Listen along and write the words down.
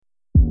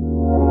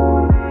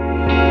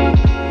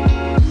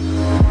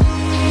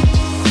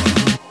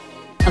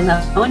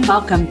Hello and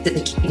welcome to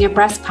the Keeping It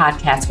Breast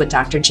podcast with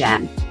Dr.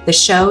 Jen, the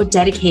show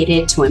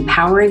dedicated to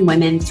empowering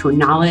women through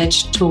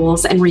knowledge,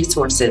 tools, and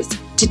resources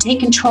to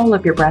take control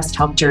of your breast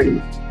health journey.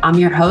 I'm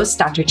your host,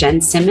 Dr. Jen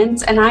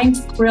Simmons, and I'm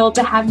thrilled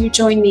to have you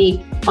join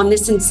me on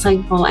this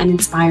insightful and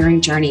inspiring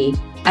journey.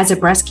 As a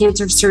breast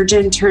cancer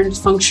surgeon turned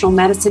functional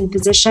medicine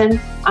physician,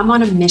 I'm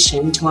on a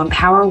mission to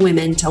empower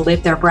women to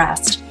live their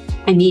best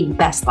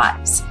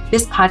lives.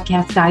 This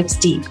podcast dives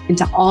deep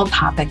into all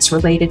topics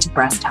related to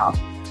breast health,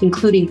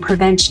 including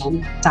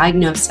prevention,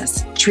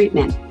 diagnosis,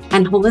 treatment,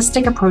 and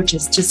holistic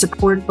approaches to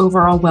support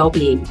overall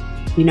well-being.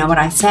 You know what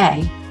I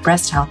say,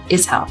 breast health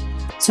is health.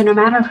 So no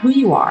matter who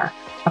you are,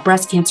 a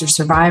breast cancer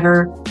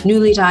survivor,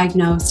 newly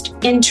diagnosed,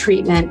 in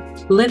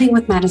treatment, living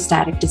with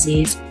metastatic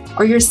disease,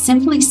 or you're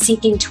simply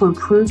seeking to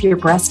improve your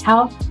breast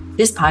health,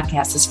 this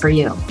podcast is for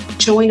you.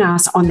 Join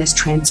us on this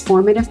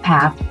transformative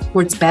path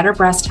towards better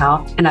breast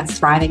health and a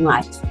thriving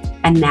life.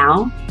 And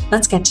now,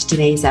 let's get to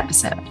today's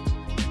episode.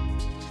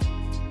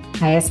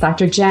 Hi, it's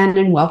Dr. Jen,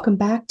 and welcome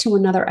back to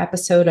another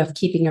episode of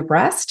Keeping It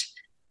Breast.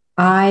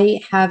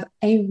 I have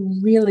a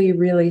really,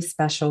 really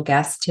special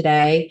guest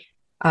today,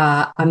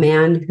 a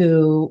man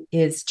who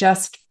is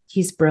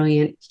he's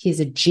brilliant, he's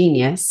a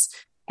genius,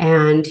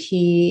 and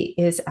he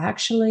is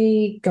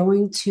actually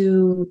going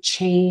to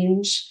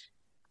change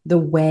the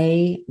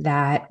way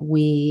that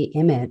we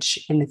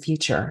image in the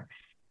future.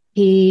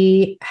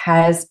 He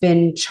has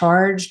been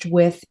charged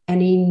with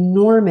an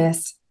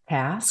enormous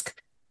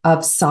task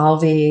of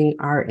solving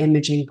our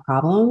imaging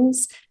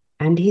problems,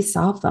 and he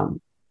solved them.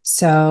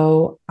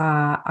 So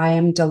I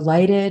am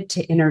delighted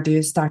to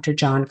introduce Dr.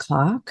 John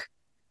Klock.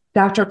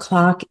 Dr.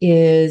 Klock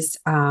is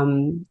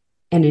an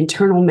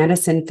internal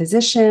medicine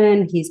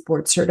physician. He's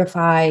board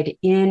certified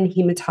in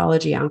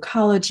hematology,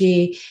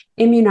 oncology,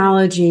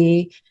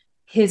 immunology.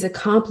 His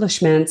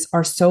accomplishments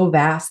are so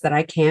vast that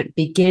I can't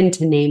begin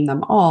to name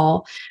them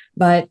all.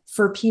 But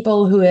for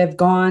people who have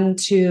gone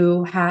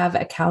to have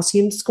a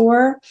calcium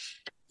score,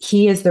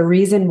 he is the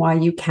reason why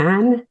you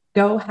can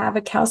go have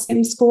a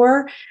calcium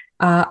score,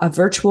 a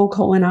virtual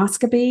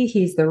colonoscopy.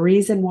 He's the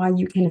reason why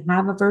you can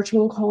have a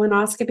virtual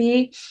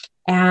colonoscopy.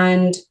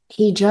 And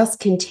he just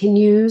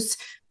continues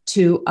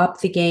to up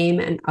the game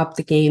and up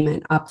the game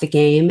and up the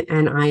game.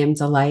 And I am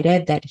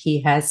delighted that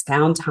he has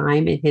found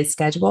time in his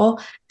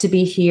schedule to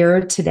be here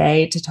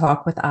today to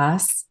talk with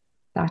us.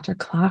 Dr.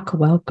 Klock,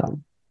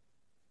 welcome.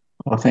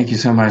 Well, thank you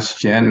so much,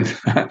 Jen.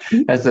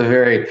 That's a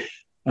very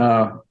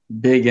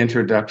big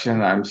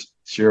introduction. I'm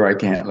sure I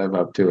can't live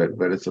up to it,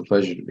 but it's a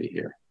pleasure to be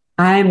here.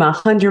 I'm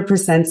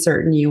 100%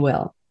 certain you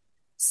will.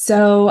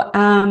 So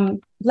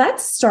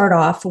let's start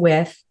off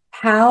with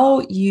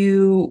how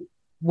you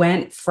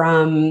went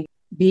from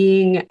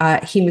being a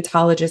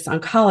hematologist,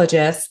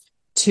 oncologist,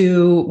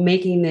 to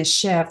making this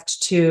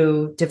shift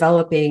to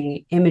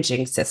developing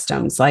imaging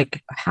systems.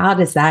 Like, how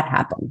does that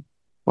happen?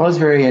 Well, it's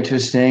very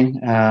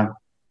interesting.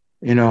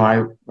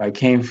 I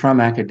came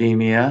from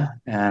academia,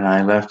 and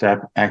I left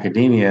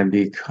academia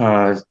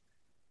because,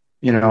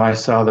 I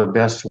saw the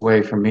best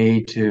way for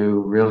me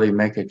to really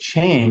make a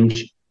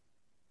change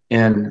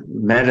in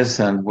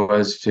medicine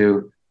was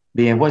to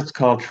be in what's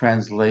called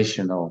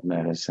translational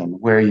medicine,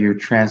 where you're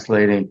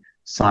translating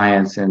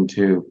science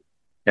into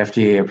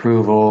FDA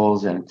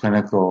approvals and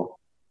clinical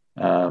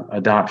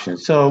adoption.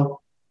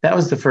 So that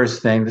was the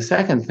first thing. The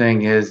second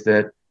thing is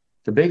that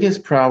the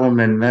biggest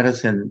problem in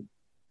medicine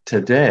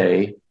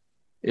today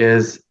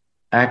is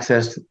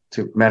access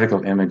to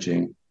medical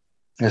imaging.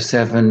 There's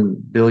 7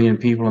 billion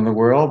people in the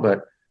world,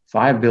 but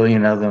 5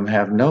 billion of them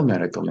have no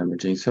medical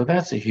imaging. So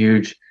that's a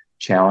huge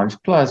challenge.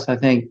 Plus, I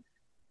think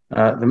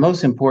the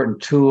most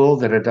important tool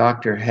that a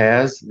doctor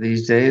has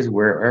these days,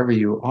 wherever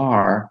you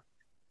are,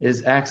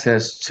 is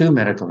access to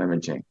medical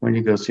imaging. When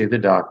you go see the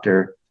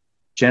doctor,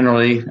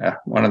 generally,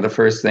 one of the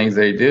first things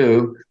they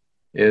do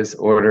is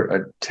order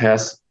a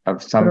test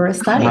of some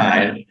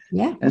kind.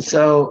 Yeah. And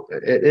so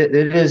it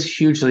is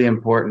hugely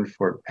important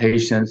for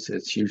patients.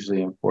 It's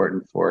hugely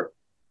important for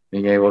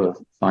being able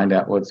to find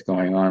out what's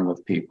going on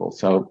with people.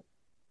 So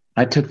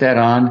I took that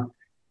on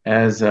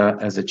as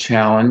a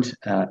challenge.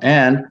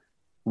 And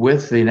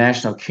with the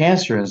National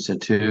Cancer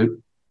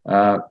Institute,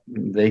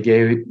 they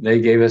gave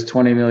us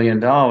 $20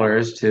 million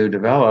to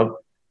develop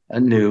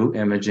a new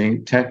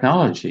imaging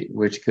technology,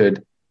 which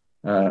could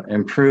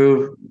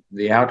improve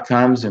the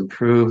outcomes,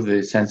 improve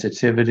the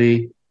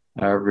sensitivity,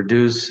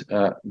 reduce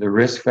the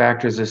risk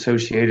factors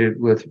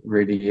associated with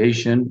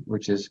radiation,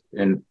 which is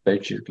in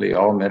basically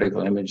all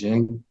medical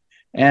imaging,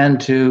 and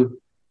to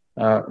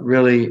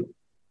really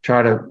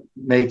try to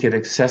make it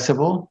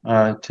accessible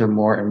to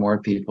more and more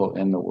people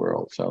in the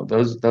world. So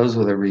those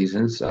were the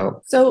reasons.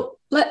 So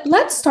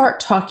let's start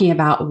talking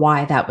about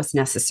why that was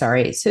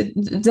necessary. So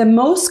the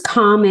most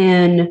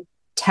common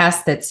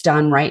test that's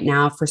done right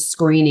now for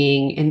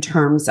screening in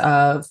terms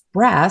of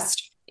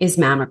breast is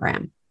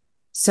mammogram.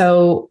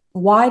 So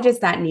why does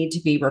that need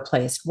to be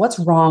replaced? What's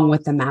wrong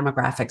with the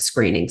mammographic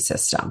screening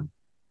system?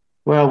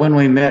 Well, when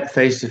we met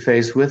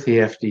face-to-face with the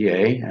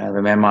FDA, the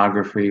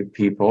mammography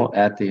people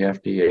at the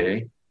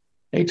FDA,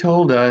 they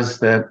told us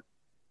that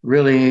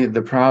really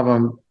the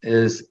problem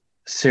is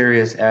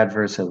serious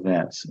adverse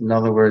events. In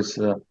other words,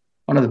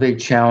 one of the big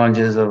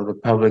challenges of the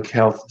public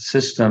health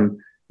system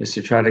is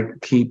to try to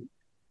keep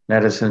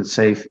medicine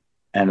safe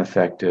and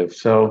effective.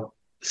 So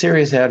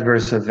serious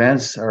adverse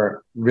events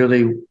are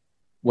really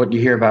what you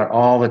hear about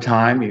all the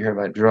time. You hear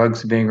about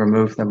drugs being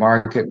removed from the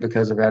market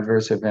because of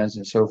adverse events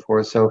and so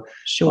forth. So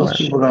Sure. most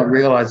people don't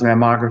realize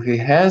mammography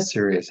has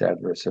serious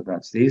adverse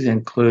events. These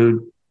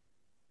include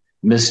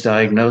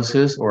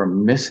misdiagnosis or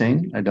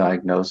missing a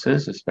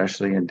diagnosis,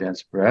 especially in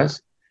dense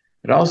breast.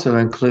 It also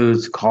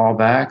includes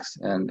callbacks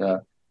and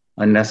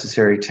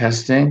unnecessary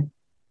testing.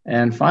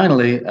 And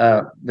finally,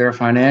 there are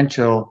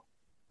financial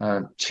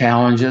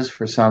challenges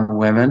for some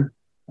women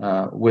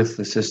with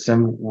the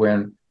system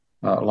when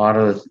a lot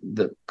of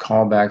the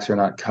callbacks are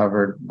not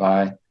covered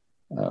by,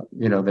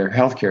 their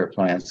healthcare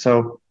plans.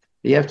 So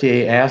the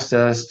FDA asked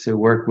us to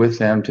work with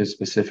them to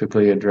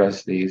specifically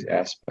address these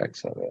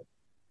aspects of it.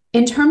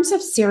 In terms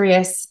of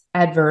serious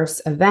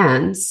adverse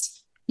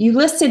events, you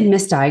listed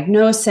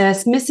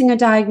misdiagnosis, missing a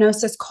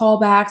diagnosis,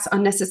 callbacks,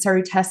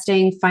 unnecessary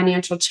testing,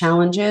 financial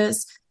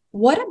challenges.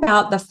 What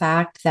about the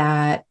fact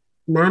that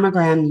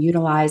mammogram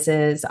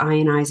utilizes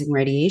ionizing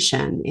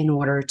radiation in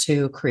order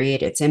to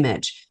create its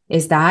image?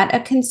 Is that a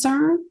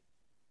concern?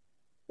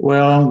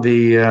 Well,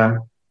 the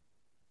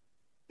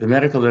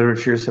medical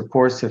literature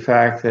supports the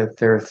fact that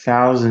there are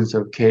thousands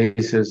of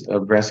cases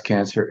of breast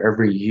cancer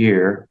every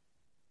year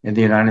in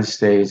the United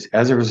States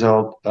as a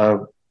result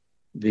of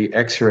the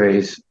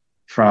x-rays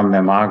from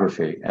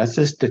mammography. That's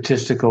a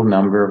statistical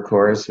number, of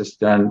course. It's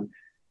done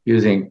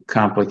using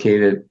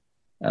complicated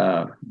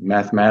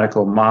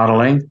mathematical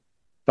modeling.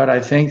 But I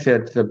think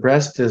that the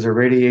breast is a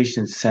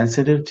radiation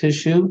sensitive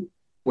tissue.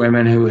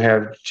 Women who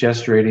have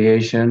just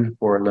radiation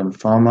for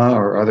lymphoma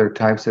or other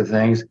types of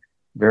things,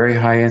 very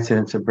high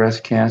incidence of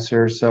breast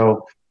cancer.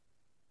 So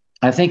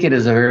I think it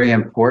is a very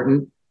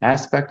important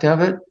aspect of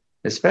it,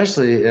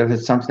 especially if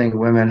it's something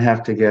women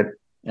have to get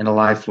in a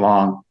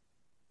lifelong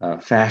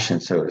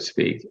fashion, so to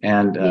speak.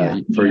 And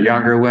for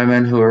younger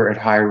women who are at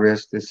high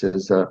risk, this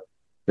is a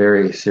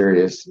very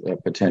serious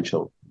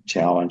potential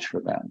challenge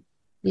for them.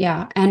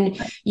 Yeah.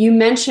 And you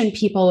mentioned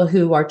people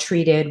who are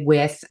treated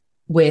with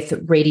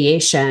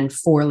radiation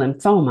for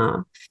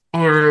lymphoma,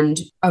 and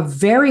a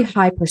very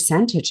high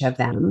percentage of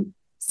them,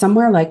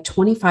 somewhere like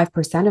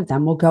 25% of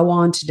them, will go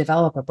on to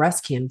develop a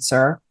breast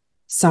cancer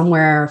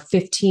somewhere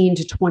 15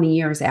 to 20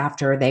 years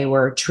after they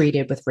were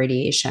treated with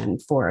radiation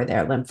for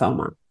their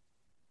lymphoma,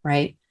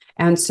 right?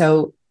 And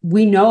so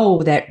we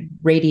know that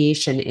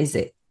radiation is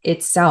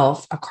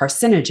itself a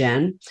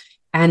carcinogen.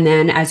 And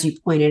then, as you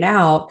pointed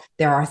out,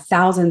 there are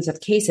thousands of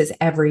cases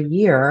every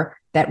year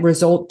that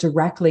result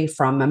directly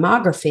from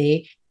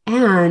mammography.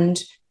 And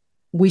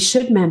we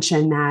should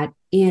mention that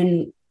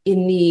in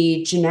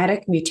the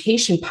genetic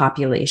mutation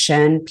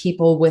population,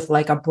 people with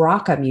like a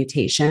BRCA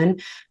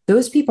mutation,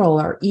 those people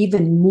are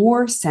even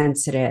more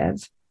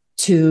sensitive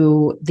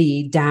to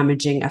the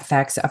damaging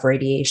effects of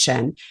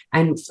radiation.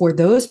 And for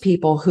those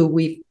people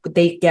who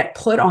they get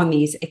put on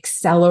these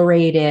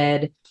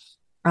accelerated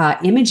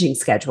imaging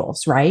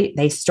schedules, right?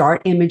 They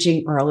start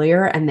imaging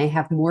earlier and they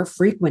have more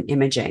frequent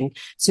imaging.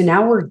 So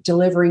now we're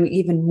delivering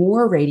even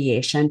more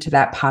radiation to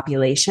that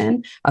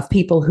population of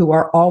people who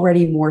are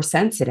already more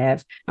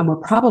sensitive, and we're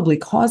probably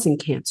causing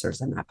cancers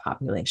in that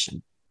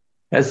population.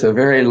 That's a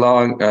very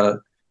long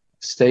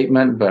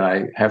statement, but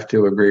I have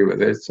to agree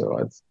with it. So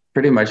it's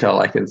pretty much all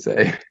I can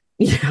say.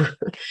 Yeah.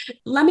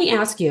 Let me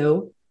ask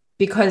you,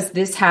 because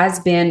this has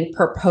been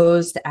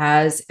proposed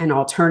as an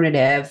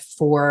alternative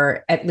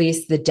for at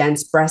least the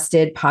dense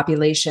breasted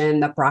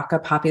population, the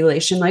BRCA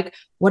population. Like,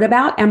 what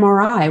about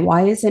MRI?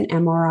 Why isn't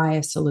MRI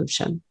a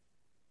solution?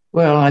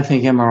 Well, I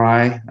think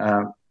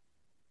MRI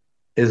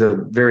is a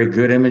very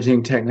good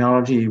imaging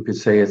technology. You could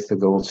say it's the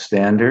gold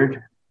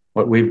standard.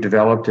 What we've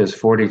developed is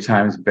 40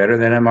 times better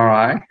than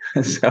MRI.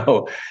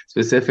 So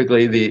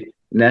specifically, the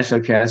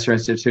National Cancer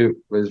Institute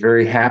was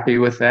very happy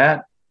with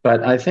that.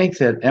 But I think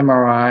that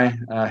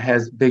MRI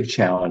has big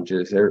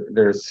challenges.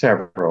 There are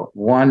several.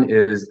 One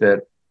is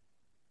that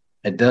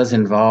it does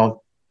involve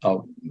a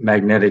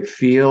magnetic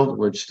field,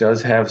 which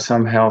does have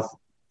some health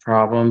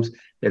problems.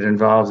 It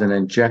involves an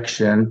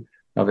injection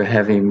of a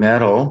heavy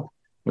metal,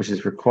 which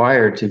is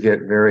required to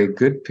get very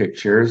good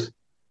pictures.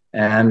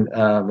 And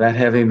that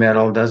heavy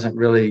metal doesn't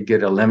really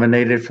get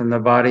eliminated from the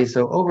body.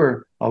 So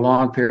over a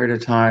long period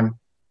of time,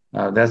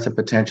 that's a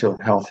potential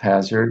health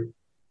hazard.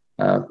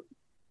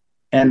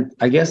 And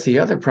I guess the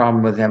other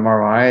problem with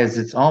MRI is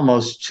it's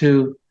almost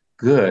too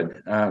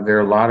good. There are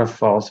a lot of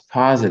false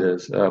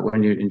positives.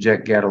 When you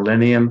inject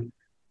gadolinium,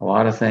 a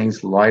lot of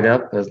things light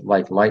up as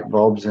like light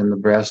bulbs in the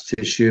breast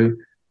tissue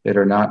that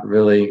are not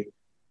really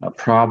a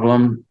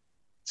problem.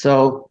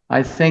 So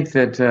I think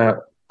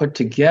that put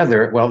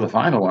together, well, the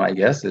final one, I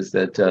guess, is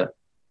that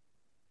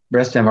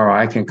breast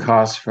MRI can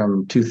cost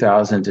from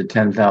 $2,000 to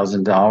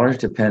 $10,000,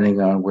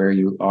 depending on where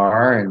you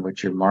are and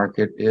what your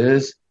market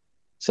is.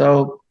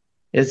 So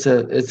it's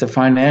a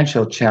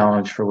financial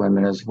challenge for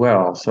women as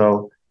well.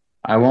 So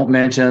I won't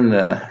mention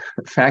the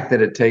fact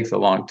that it takes a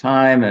long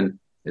time and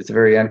it's a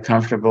very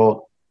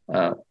uncomfortable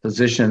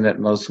position that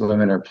most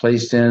women are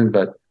placed in.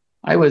 But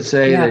I would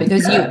say Yeah, that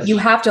because you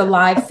have to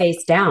lie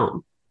face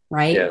down,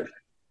 right? yeah,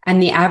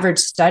 And the average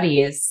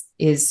study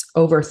is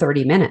over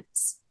 30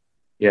 minutes.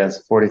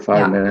 yes, 45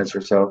 Yeah. minutes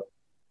or so.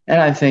 And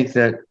I think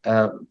that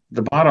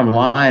the bottom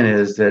line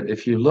is that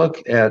if you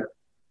look at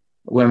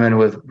women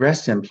with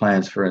breast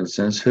implants, for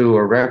instance, who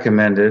are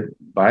recommended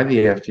by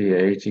the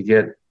FDA to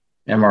get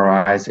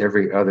MRIs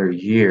every other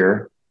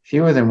year,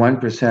 fewer than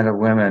 1% of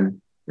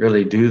women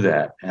really do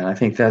that. And I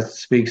think that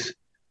speaks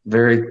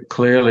very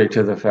clearly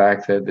to the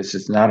fact that this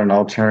is not an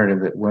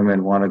alternative that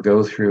women want to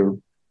go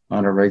through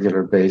on a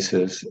regular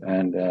basis.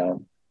 And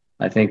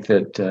I think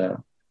that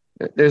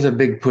there's a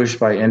big push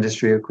by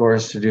industry, of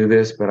course, to do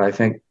this, but I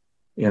think,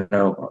 you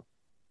know,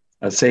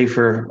 a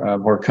safer,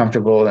 more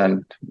comfortable,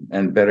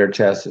 and better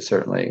test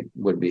certainly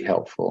would be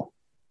helpful.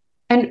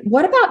 And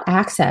what about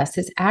access?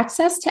 Is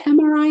access to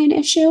MRI an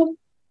issue?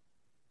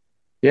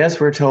 Yes,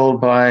 we're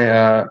told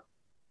by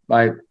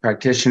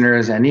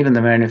practitioners and even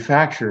the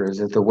manufacturers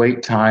that the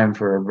wait time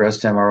for a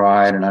breast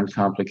MRI in an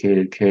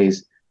uncomplicated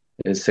case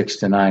is 6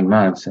 to 9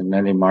 months in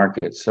many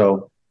markets.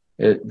 So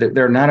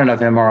there are not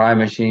enough MRI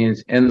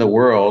machines in the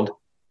world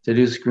to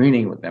do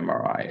screening with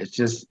MRI.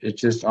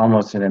 It's just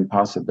almost an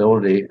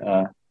impossibility,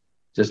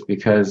 just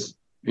because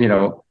you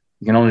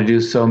can only do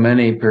so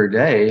many per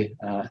day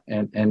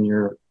in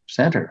your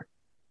center.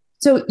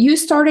 So you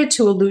started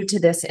to allude to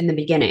this in the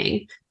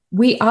beginning.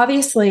 We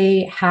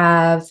obviously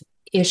have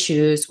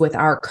issues with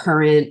our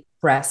current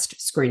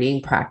breast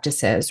screening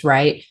practices,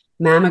 right?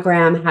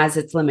 Mammogram has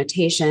its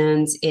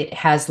limitations. It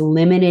has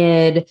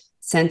limited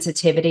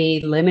sensitivity,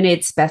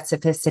 limited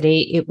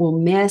specificity. It will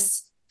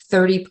miss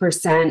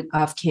 30%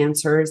 of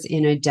cancers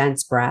in a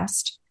dense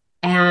breast.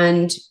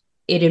 And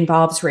it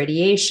involves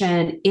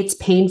radiation. It's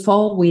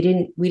painful. We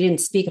didn't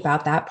speak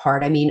about that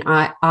part. I mean,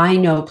 I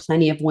know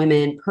plenty of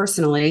women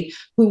personally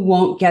who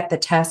won't get the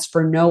test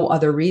for no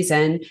other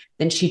reason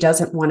than she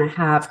doesn't want to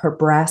have her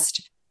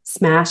breast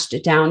smashed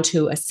down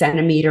to a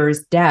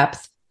centimeter's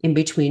depth in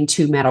between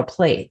two metal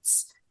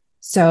plates.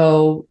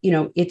 So,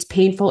 it's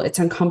painful, it's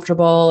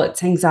uncomfortable,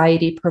 it's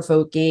anxiety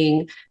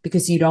provoking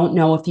because you don't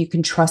know if you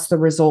can trust the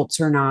results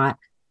or not.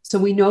 So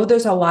we know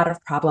there's a lot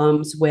of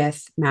problems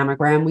with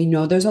mammogram. We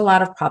know there's a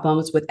lot of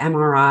problems with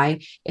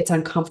MRI. It's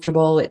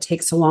uncomfortable. It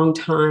takes a long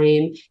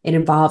time. It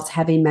involves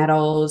heavy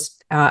metals,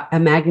 a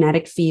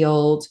magnetic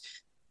field.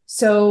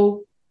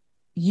 So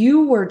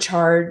you were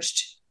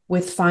charged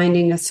with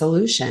finding a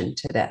solution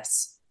to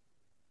this.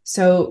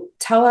 So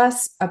tell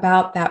us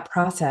about that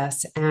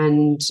process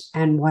and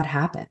what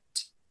happened.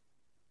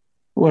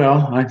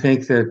 Well, I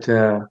think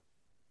that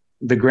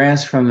the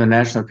grants from the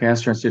National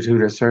Cancer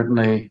Institute are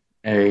certainly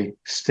a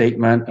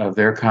statement of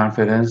their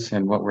confidence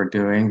in what we're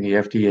doing. The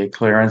FDA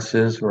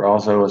clearances were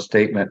also a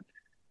statement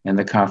in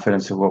the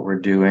confidence of what we're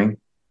doing.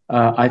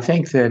 I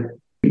think that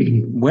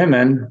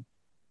women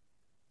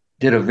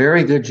did a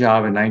very good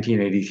job in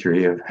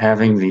 1983 of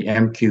having the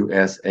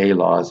MQSA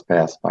laws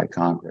passed by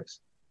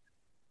Congress.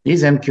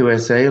 These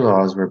MQSA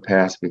laws were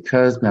passed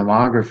because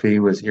mammography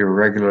was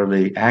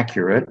irregularly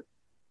accurate.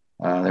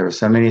 There were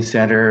so many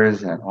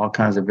centers and all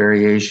kinds of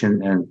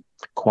variation and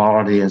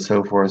quality and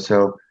so forth.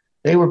 So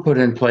they were put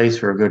in place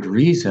for a good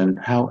reason.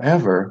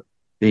 However,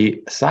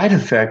 the side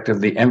effect of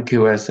the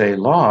MQSA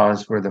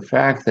laws were the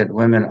fact that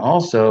women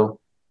also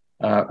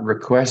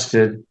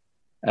requested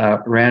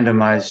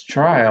randomized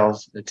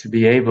trials to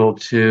be able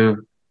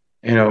to,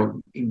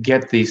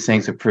 get these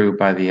things approved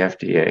by the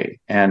FDA.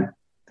 And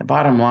the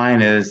bottom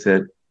line is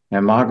that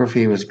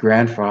mammography was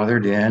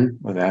grandfathered in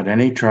without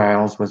any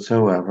trials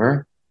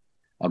whatsoever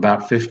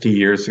about 50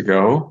 years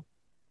ago.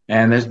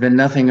 And there's been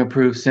nothing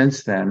approved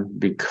since then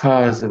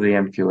because of the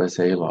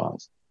MQSA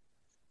laws.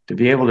 To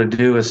be able to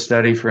do a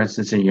study, for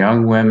instance, in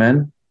young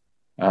women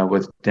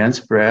with dense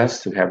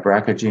breasts who have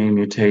BRCA gene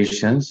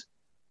mutations,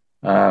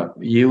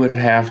 you would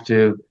have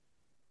to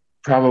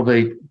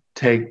probably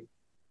take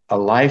a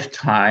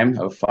lifetime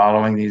of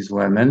following these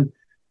women.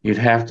 You'd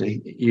have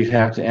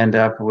to end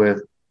up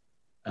with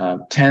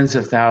tens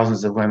of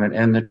thousands of women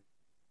in the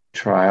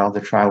trial.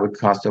 The trial would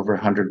cost over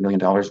 $100 million.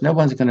 No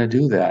one's going to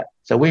do that.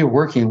 So we are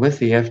working with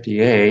the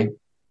FDA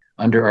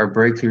under our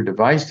breakthrough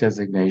device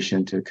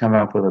designation to come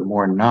up with a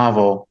more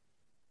novel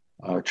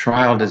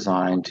trial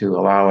design to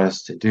allow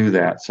us to do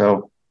that.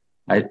 So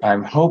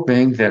I'm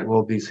hoping that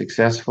we'll be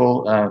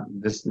successful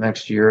this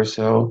next year or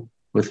so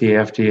with the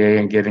FDA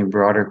and getting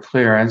broader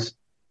clearance.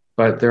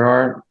 But there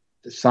are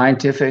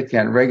scientific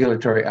and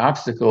regulatory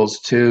obstacles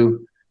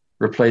to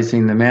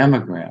replacing the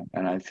mammogram.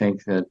 And I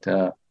think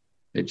that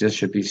it just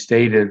should be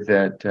stated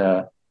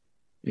that,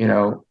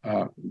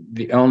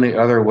 the only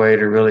other way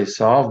to really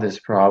solve this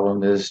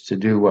problem is to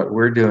do what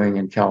we're doing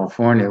in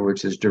California,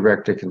 which is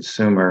direct to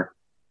consumer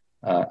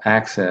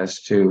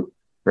access to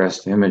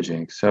breast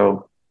imaging.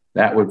 So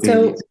that would be.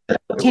 So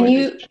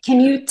can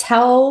you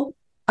tell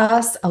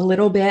us a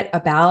little bit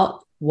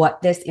about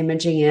what this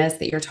imaging is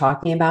that you're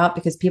talking about?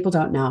 Because people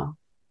don't know.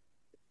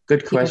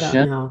 Good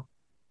question. People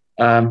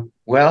don't know.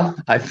 Well,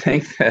 I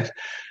think that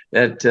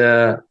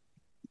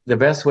the the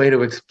best way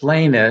to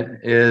explain it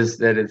is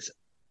that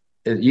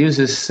it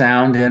uses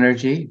sound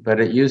energy,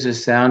 but it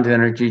uses sound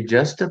energy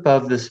just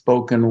above the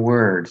spoken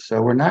word.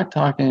 So we're not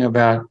talking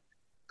about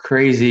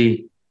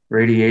crazy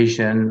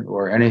radiation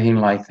or anything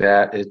like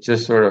that. It's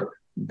just sort of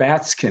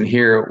bats can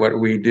hear what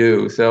we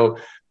do. So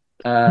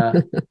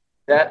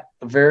that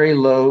very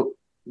low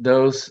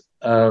dose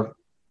of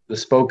the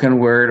spoken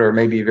word, or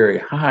maybe very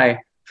high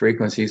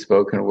frequency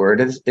spoken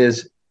word,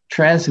 is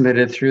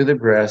transmitted through the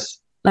breast.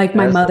 Like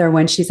my mother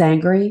when she's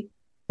angry.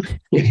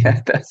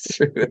 Yeah, that's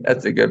true.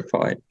 That's a good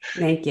point.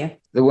 Thank you.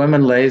 The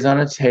woman lays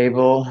on a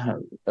table,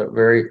 a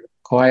very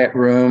quiet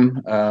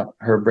room.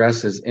 Her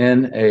breast is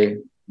in a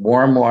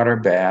warm water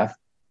bath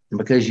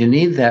because you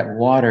need that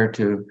water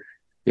to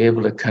be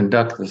able to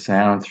conduct the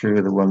sound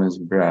through the woman's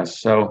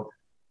breast. So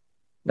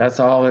that's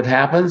all that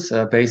happens.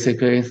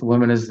 Basically, the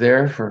woman is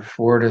there for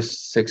 4 to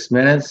 6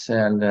 minutes,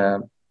 and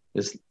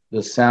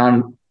the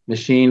sound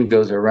machine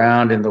goes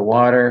around in the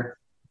water,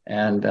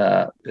 and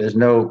there's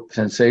no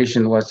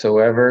sensation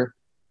whatsoever.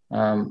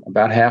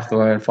 About half the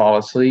women fall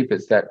asleep.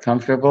 It's that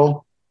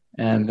comfortable,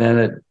 and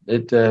then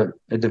it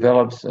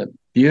develops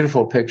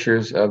beautiful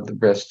pictures of the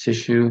breast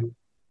tissue,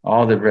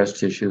 all the breast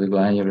tissue, the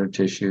glandular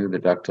tissue, the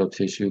ductal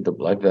tissue, the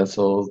blood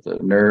vessels, the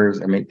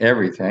nerves. I mean,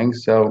 everything.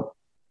 So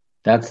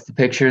that's the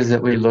pictures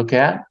that we look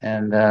at,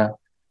 and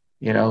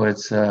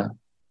it's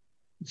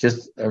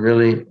just a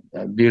really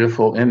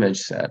beautiful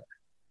image set.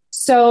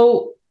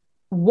 So,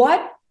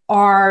 what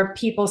are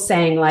people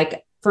saying?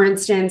 Like, for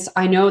instance,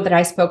 I know that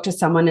I spoke to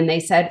someone and they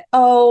said,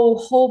 "Oh,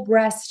 whole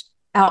breast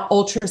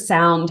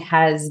ultrasound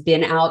has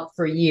been out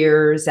for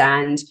years,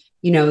 and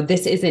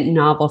this isn't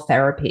novel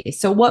therapy."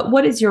 So,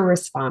 what is your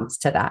response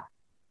to that?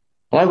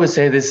 Well, I would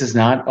say this is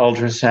not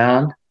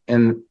ultrasound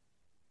in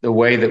the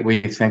way that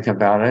we think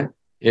about it.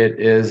 It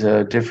is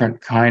a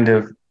different kind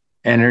of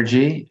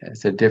energy.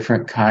 It's a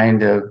different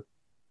kind of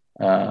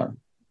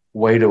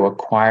way to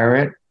acquire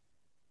it.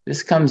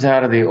 This comes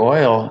out of the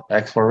oil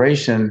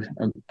exploration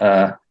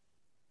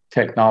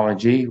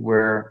technology,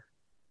 where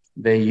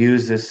they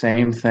use the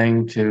same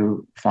thing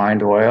to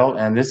find oil.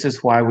 And this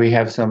is why we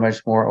have so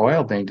much more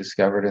oil being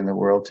discovered in the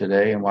world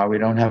today, and why we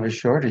don't have a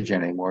shortage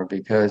anymore,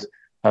 because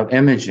of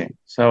imaging.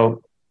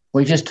 So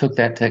we just took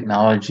that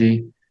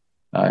technology.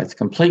 It's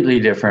completely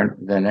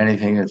different than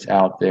anything that's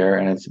out there,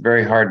 and it's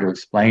very hard to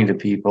explain to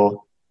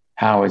people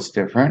how it's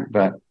different.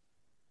 But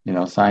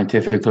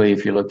scientifically,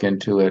 if you look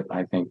into it,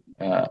 I think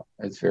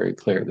it's very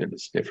clear that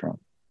it's different.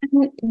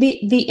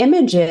 The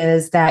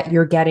images that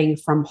you're getting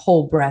from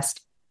whole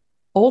breast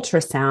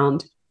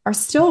ultrasound are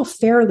still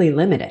fairly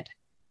limited,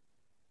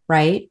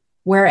 right?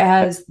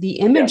 Whereas the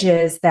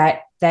images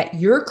that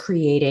you're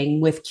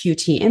creating with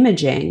QT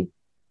imaging,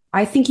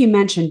 I think you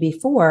mentioned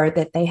before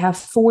that they have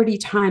 40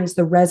 times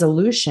the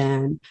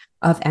resolution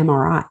of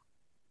MRI.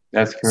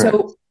 That's correct.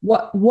 So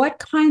what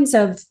kinds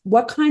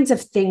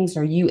of things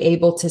are you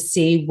able to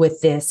see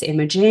with this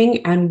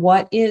imaging, and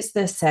what is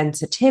the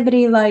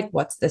sensitivity like?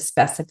 What's the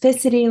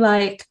specificity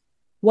like?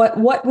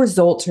 What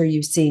results are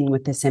you seeing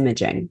with this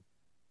imaging?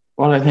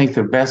 Well, I think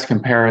the best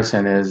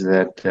comparison is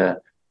that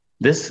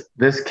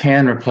this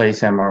can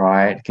replace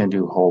MRI. It can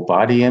do whole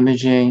body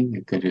imaging.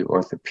 It can do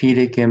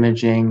orthopedic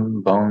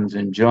imaging, bones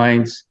and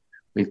joints.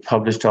 We've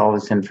published all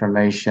this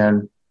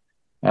information.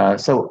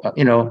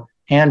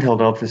 Handheld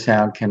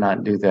ultrasound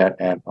cannot do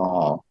that at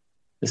all.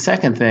 The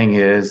second thing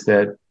is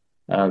that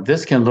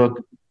this can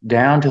look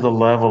down to the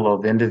level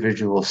of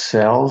individual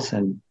cells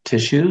and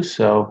tissue.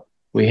 So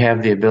we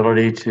have the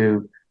ability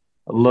to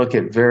look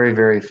at very,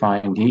 very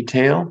fine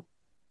detail,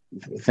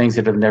 things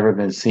that have never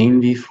been seen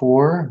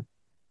before.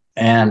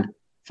 And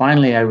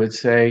finally, I would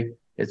say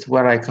it's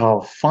what I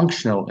call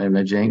functional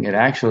imaging. It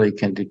actually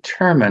can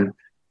determine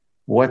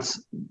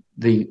what's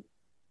the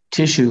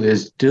tissue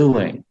is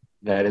doing.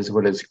 That is,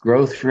 what its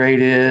growth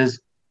rate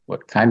is,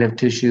 what kind of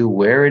tissue,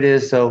 where it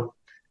is. So,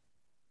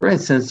 for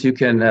instance, you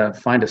can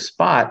find a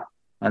spot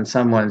on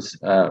someone's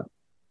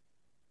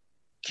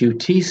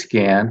QT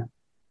scan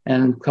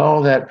and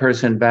call that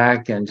person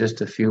back in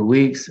just a few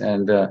weeks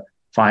and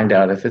find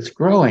out if it's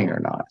growing or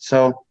not.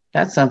 So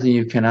that's something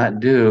you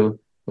cannot do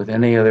with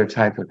any other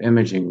type of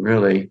imaging,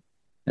 really.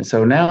 And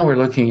so now we're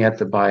looking at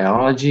the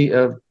biology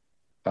of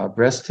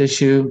breast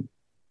tissue,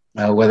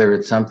 whether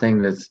it's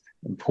something that's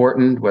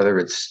important, whether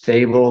it's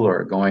stable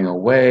or going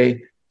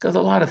away, because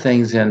a lot of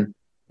things in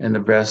the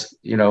breast,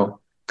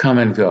 come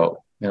and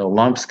go.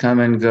 Lumps come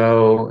and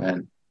go,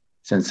 and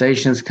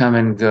sensations come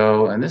and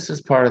go, and this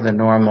is part of the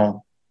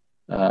normal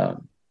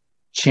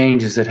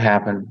changes that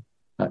happen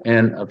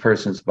in a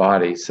person's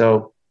body.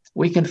 So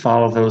we can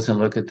follow those and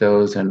look at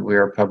those, and we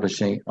are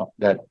publishing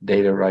that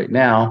data right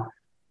now.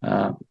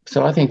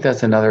 So I think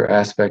that's another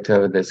aspect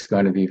of it that's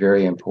going to be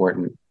very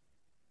important.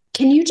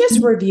 Can you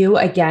just review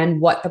again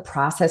what the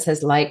process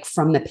is like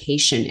from the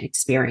patient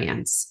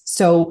experience?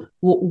 So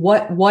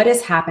what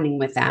is happening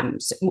with them?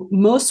 So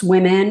most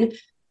women,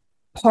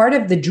 part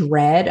of the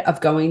dread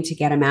of going to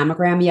get a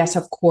mammogram, yes,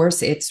 of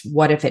course, it's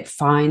what if it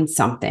finds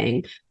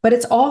something, but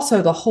it's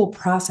also the whole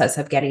process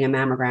of getting a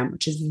mammogram,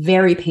 which is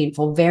very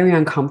painful, very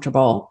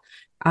uncomfortable.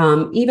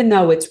 Even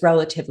though it's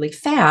relatively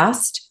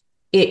fast,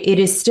 it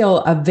is still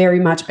a very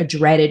much a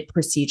dreaded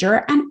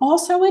procedure. And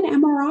also an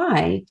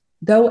MRI,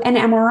 though an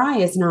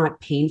MRI is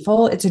not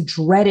painful, it's a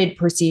dreaded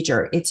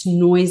procedure. It's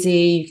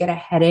noisy, you get a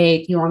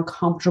headache, you're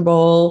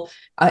uncomfortable,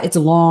 it's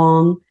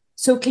long.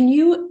 So can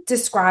you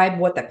describe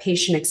what the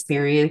patient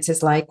experience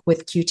is like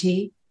with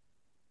QT?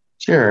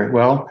 Sure.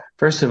 Well,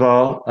 first of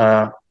all,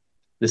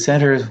 the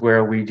centers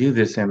where we do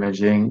this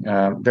imaging,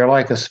 they're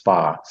like a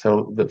spa.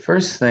 So the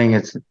first thing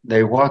is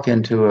they walk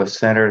into a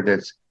center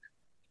that's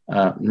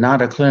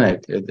not a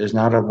clinic. There's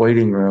not a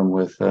waiting room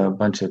with a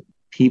bunch of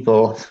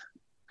people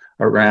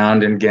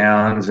around in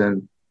gowns,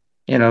 and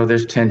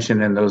there's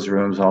tension in those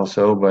rooms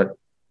also. But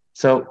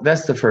so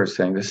that's the first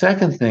thing. The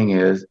second thing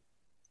is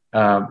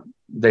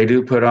they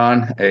do put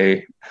on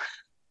a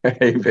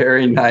a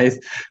very nice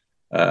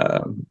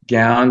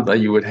gown that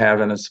you would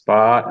have in a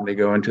spa, and they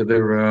go into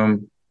the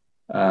room.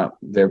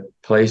 They're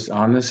placed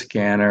on the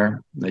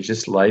scanner. They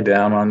just lie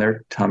down on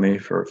their tummy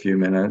for a few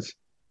minutes,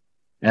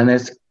 and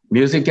there's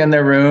music in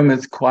their room.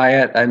 It's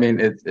quiet. I mean,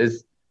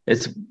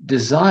 it's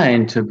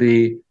designed to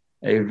be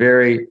a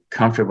very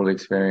comfortable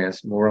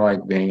experience, more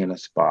like being in a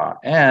spa.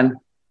 And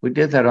we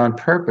did that on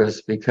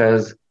purpose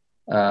because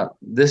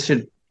this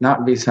should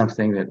not be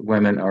something that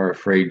women are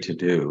afraid to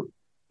do.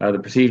 The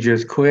procedure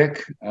is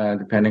quick,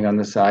 depending on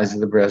the size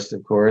of the breast,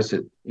 of course.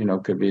 It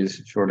could be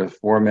as short as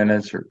 4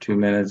 minutes or 2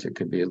 minutes. It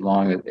could be as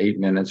long as 8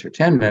 minutes or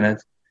 10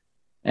 minutes.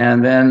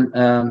 And then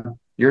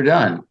you're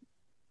done.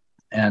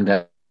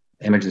 And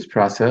image is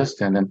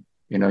processed, and then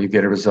you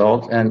get a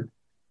result. And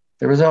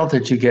the result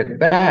that you get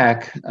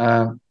back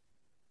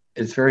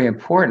is very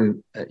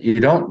important. You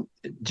don't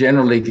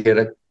generally get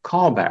a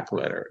callback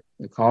letter.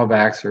 The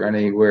callbacks are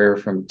anywhere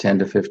from 10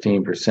 to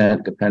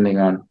 15%, depending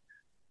on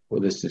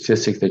the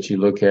statistic that you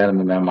look at in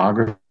the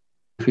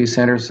mammography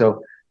center.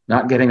 So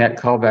not getting that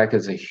callback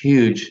is a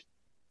huge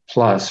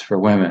plus for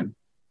women.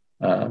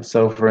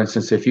 So for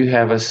instance, if you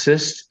have a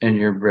cyst in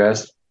your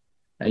breast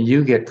and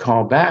you get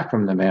called back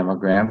from the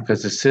mammogram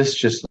because the cyst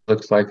just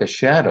looks like a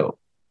shadow,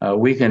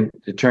 we can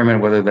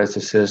determine whether that's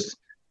a cyst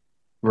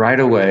right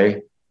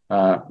away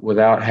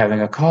without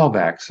having a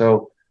callback.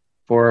 So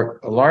for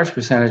a large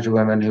percentage of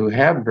women who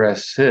have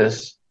breast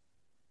cysts,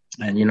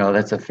 and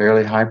that's a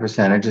fairly high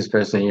percentage,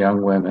 especially in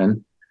young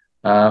women,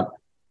 that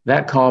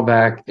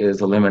callback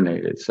is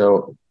eliminated.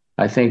 So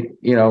I think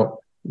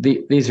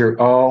these are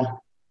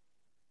all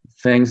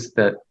things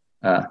that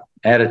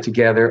added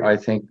together, I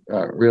think,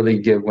 really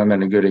give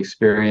women a good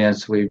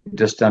experience. We've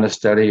just done a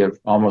study of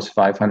almost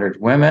 500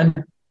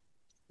 women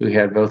who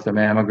had both a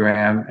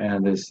mammogram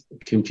and this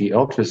QT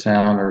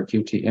ultrasound or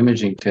QT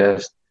imaging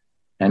test,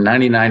 and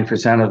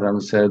 99% of them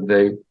said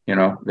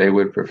they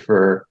would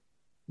prefer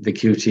the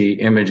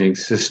QT imaging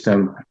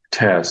system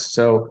test.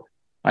 So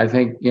I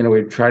think,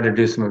 we try to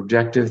do some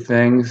objective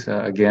things,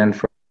 again,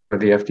 for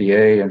the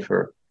FDA and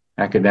for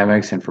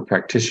academics and for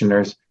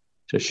practitioners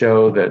to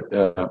show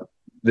that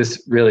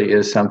this really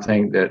is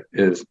something that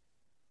is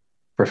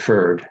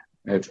preferred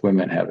if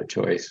women have a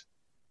choice.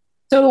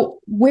 So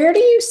where do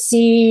you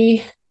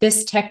see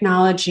this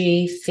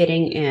technology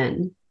fitting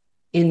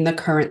in the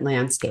current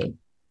landscape?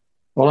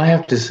 Well, I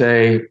have to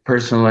say,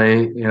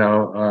 personally,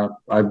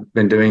 I've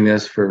been doing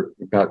this for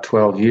about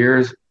 12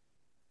 years.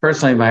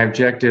 Personally, my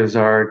objectives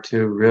are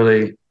to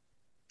really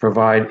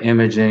provide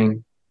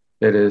imaging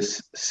that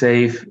is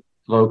safe,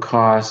 low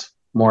cost,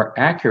 more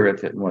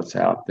accurate than what's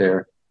out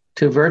there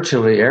to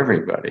virtually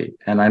everybody.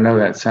 And I know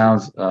that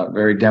sounds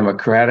very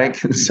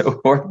democratic and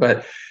so forth,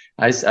 but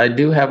I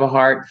do have a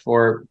heart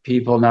for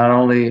people not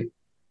only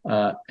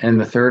in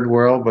the third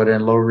world, but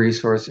in low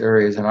resource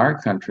areas in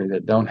our country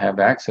that don't have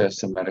access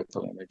to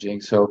medical imaging.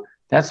 So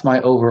that's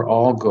my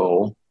overall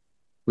goal.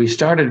 We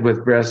started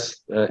with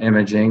breast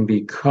imaging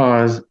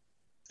because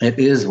it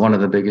is one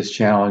of the biggest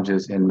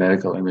challenges in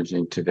medical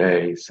imaging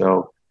today.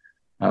 So,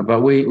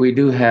 but we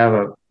do have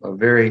a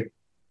very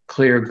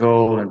clear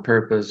goal and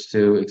purpose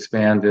to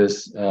expand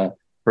this.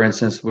 For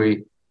instance,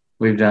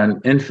 we've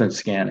done infant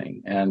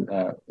scanning, and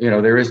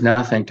there is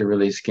nothing to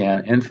really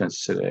scan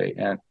infants today,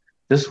 and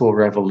this will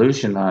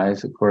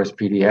revolutionize, of course,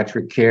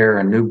 pediatric care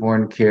and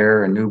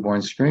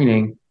newborn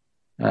screening.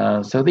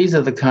 So these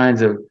are the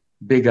kinds of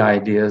big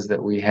ideas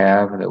that we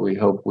have that we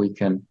hope we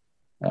can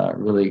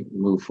really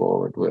move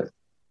forward with.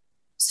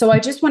 So I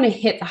just want to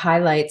hit the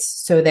highlights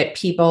so that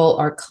people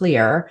are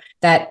clear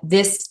that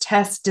this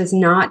test does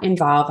not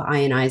involve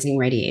ionizing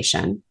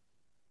radiation,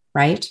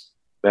 right?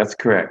 That's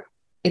correct.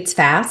 It's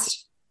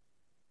fast.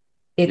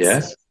 It's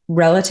yes.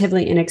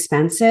 Relatively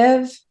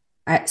inexpensive.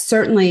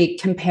 Certainly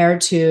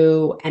compared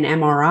to an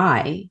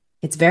MRI,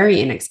 it's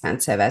very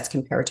inexpensive as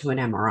compared to an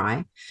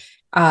MRI.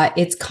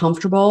 It's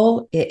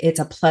comfortable. It's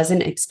a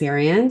pleasant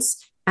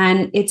experience,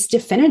 and it's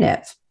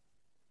definitive.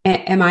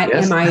 Am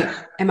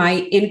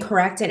I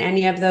incorrect in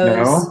any of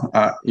those?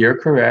 No, you're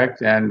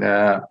correct, and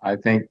I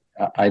think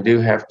I do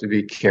have to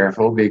be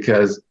careful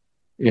because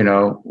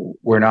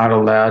we're not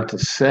allowed to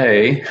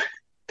say,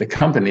 the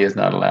company is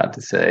not allowed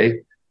to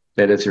say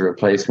that it's a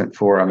replacement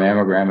for a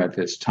mammogram at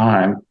this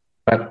time.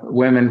 But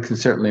women can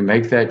certainly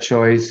make that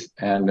choice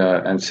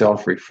and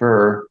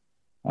self-refer.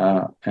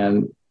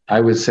 And I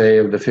would say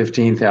of the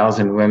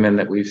 15,000 women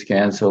that we've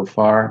scanned so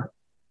far,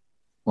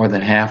 more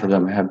than half of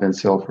them have been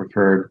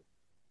self-referred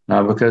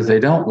because they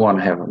don't want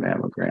to have a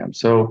mammogram.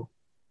 So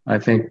I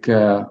think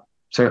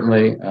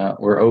certainly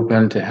we're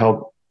open to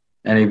help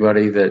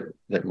anybody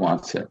that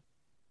wants it.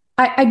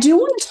 I do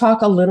want to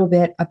talk a little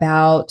bit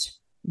about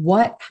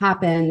what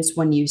happens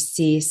when you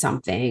see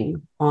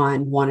something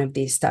on one of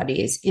these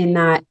studies, in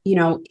that,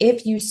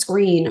 if you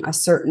screen a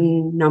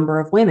certain number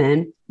of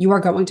women, you are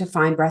going to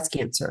find breast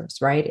cancers,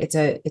 right?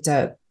 It's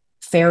a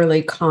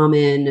fairly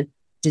common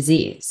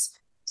disease.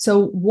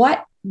 So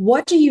what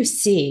do you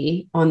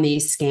see on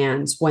these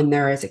scans when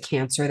there is a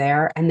cancer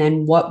there? And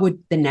then what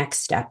would the next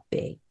step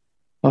be?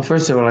 Well,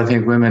 first of all, I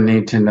think women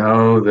need to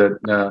know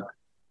that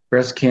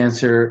breast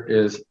cancer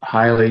is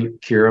highly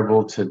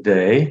curable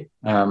today.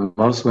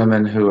 Most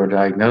women who are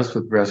diagnosed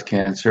with breast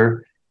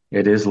cancer,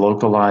 it is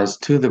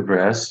localized to the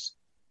breast.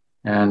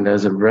 And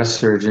as a breast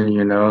surgeon,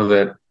 you know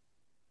that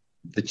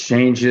the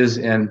changes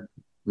in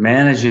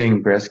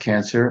managing breast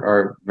cancer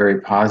are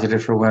very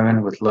positive for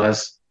women with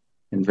less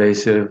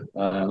invasive,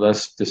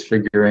 less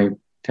disfiguring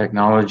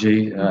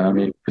technology,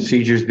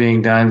 procedures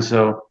being done.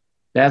 So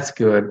that's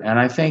good. And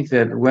I think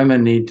that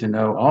women need to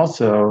know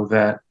also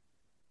that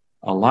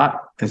a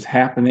lot is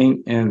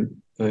happening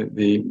in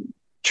the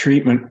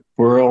treatment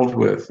world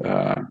with,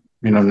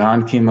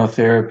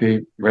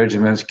 non-chemotherapy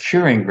regimens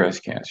curing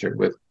breast cancer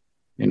with,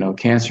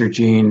 cancer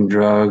gene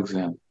drugs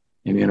and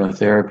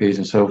immunotherapies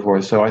and so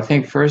forth. So I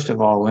think, first of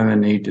all,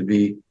 women need to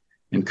be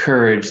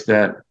encouraged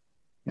that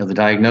the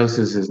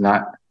diagnosis is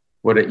not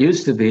what it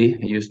used to be.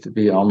 It used to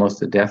be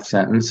almost a death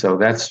sentence. So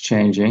that's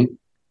changing.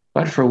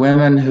 But for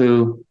women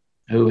who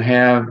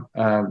have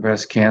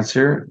breast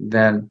cancer,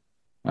 then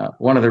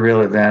one of the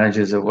real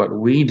advantages of what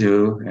we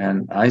do,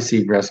 and I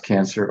see breast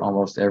cancer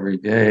almost every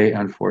day,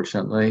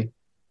 unfortunately,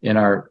 in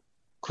our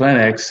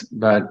clinics,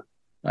 but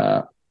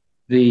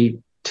the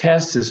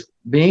test is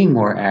being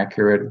more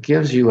accurate,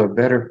 gives you a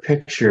better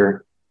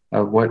picture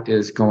of what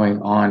is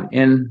going on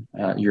in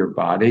your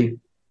body,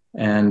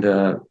 and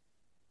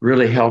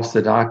really helps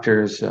the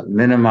doctors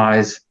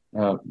minimize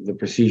the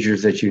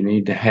procedures that you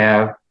need to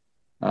have.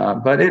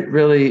 But it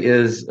really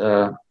is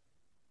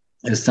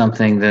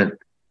something that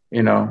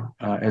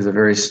is a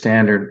very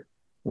standard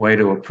way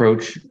to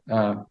approach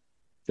the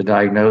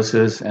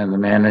diagnosis and the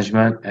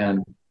management.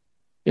 And,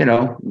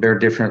 there are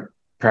different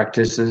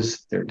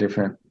practices, there are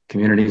different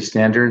community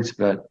standards,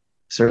 but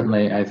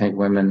certainly I think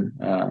women,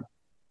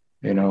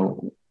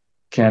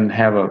 can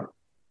have a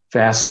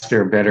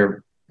faster,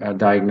 better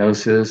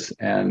diagnosis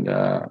and,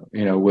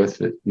 with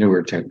the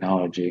newer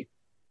technology.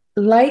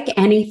 Like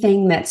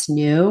anything that's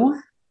new,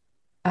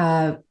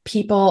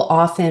 people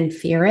often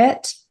fear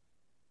it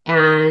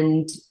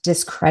and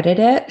discredit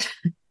it.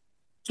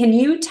 Can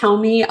you tell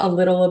me a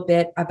little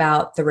bit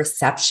about the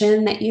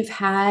reception that you've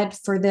had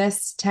for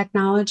this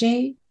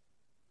technology?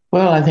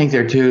 Well, I think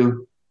there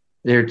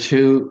are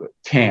two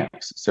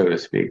camps, so to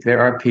speak. There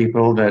are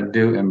people that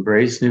do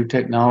embrace new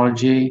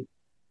technology.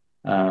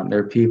 There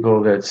are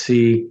people that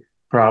see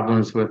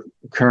problems with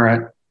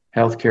current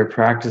healthcare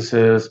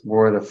practices,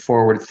 more the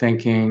forward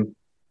thinking,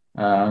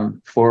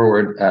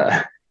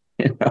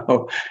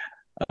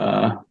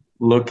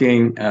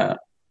 looking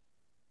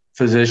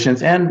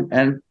physicians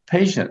and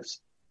patients.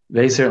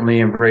 They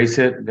certainly embrace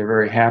it. They're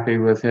very happy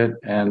with it,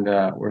 and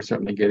we're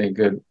certainly getting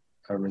good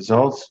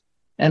results.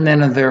 And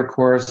then of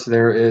course,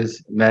 there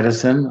is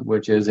medicine,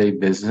 which is a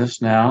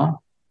business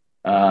now.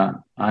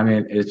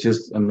 It's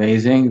just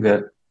amazing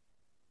that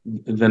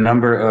the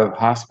number of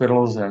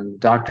hospitals and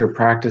doctor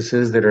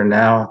practices that are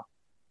now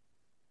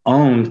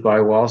owned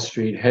by Wall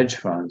Street hedge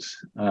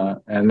funds.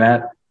 And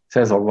that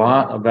says a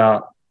lot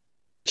about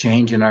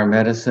change in our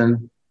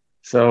medicine.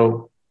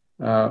 So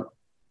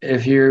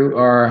if you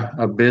are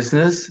a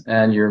business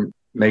and you're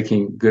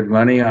making good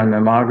money on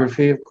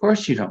mammography, of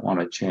course you don't want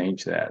to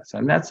change that.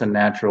 And that's a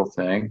natural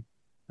thing.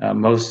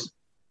 Most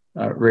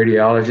breast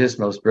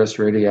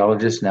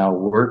radiologists now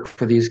work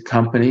for these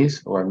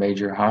companies or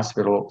major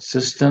hospital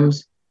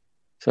systems.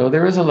 So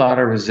there is a lot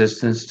of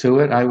resistance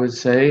to it, I would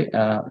say,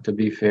 to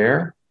be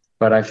fair.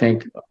 But I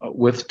think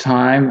with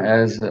time,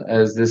 as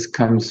this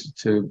comes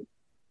to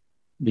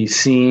be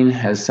seen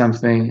as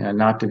something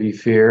not to be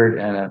feared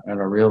and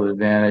a real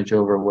advantage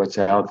over what's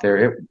out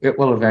there, it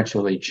will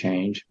eventually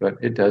change, but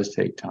it does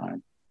take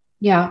time.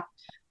 Yeah.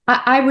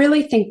 I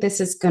really think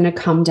this is going to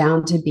come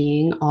down to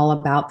being all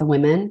about the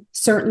women,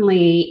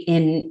 certainly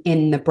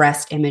in the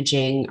breast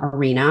imaging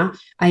arena.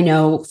 I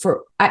know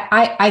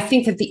I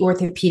think that the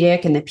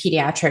orthopedic and the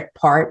pediatric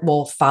part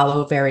will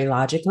follow very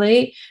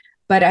logically,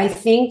 but I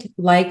think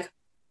like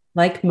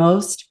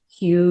most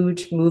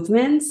huge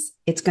movements,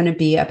 it's going to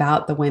be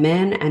about the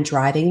women and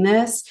driving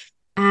this.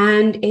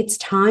 And it's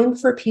time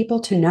for people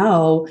to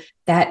know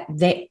that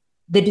the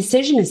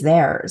decision is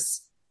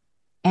theirs,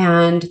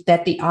 and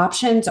that the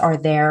options are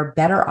there,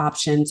 better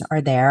options are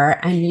there.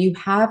 And you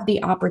have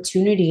the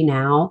opportunity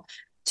now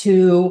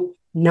to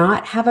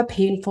not have a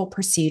painful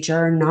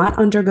procedure, not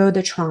undergo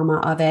the trauma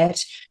of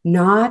it,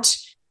 not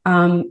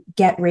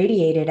get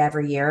radiated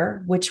every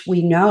year, which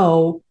we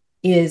know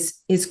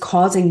is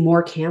causing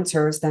more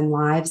cancers than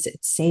lives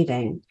it's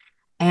saving.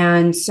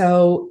 And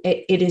so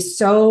it is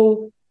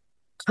so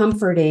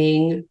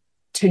comforting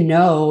to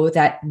know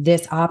that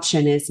this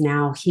option is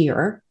now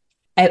here.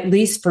 At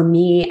least for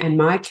me and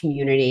my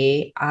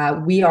community,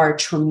 we are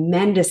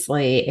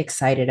tremendously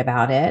excited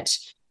about it.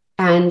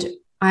 And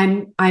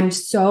I'm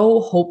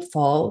so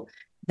hopeful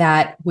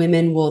that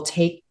women will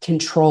take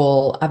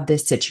control of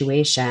this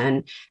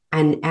situation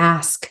and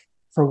ask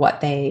for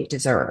what they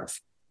deserve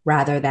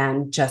rather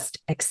than just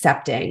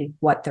accepting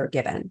what they're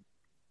given.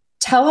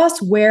 Tell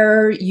us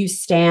where you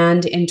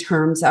stand in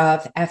terms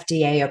of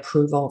FDA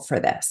approval for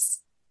this.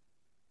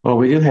 Well,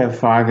 we do have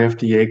 5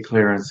 FDA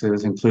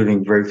clearances,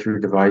 including breakthrough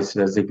device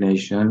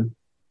designation.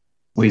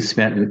 We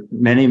spent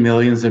many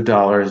millions of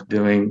dollars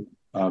doing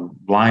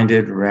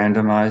blinded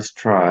randomized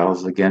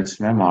trials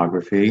against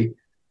mammography.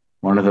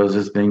 One of those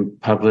is being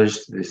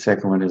published. The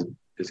second one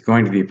is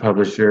going to be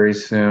published very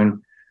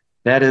soon.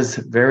 That is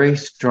very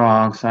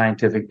strong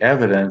scientific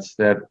evidence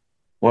that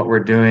what we're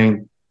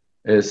doing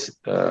is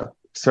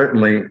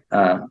certainly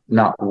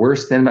not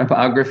worse than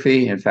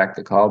mammography. In fact,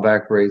 the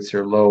callback rates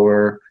are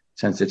lower,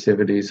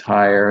 sensitivity is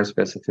higher,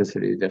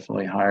 specificity is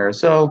definitely higher.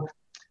 So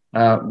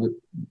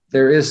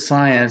there is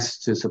science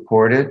to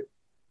support it.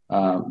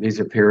 These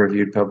are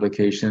peer-reviewed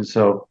publications,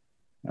 so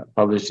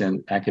published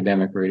in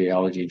academic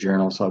radiology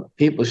journals. So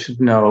people should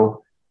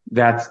know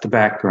that's the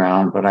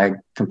background. But I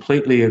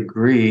completely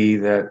agree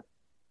that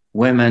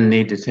women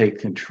need to take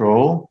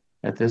control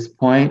at this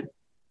point.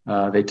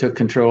 They took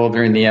control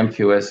during the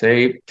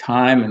MQSA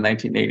time in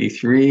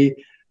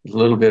 1983. A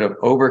little bit of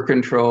over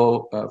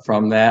control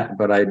from that,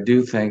 but I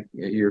do think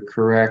you're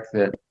correct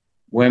that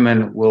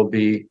women will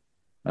be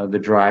the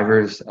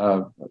drivers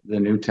of the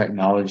new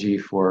technology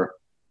for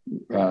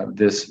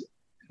this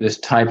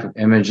type of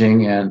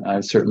imaging, and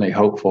I'm certainly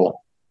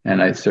hopeful.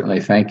 And I certainly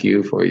thank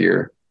you for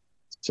your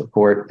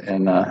support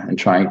and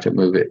trying to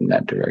move it in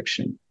that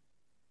direction.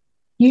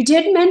 You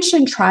did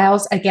mention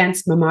trials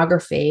against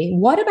mammography.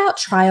 What about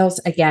trials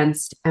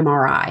against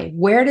MRI?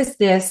 Where does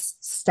this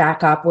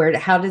stack up?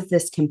 How does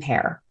this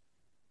compare?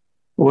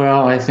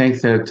 Well, I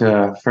think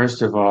that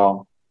first of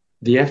all,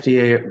 the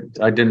FDA,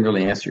 I didn't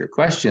really answer your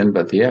question,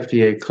 but the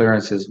FDA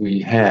clearances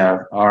we have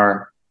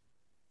are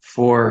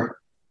for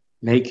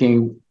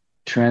making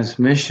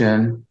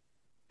transmission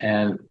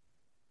and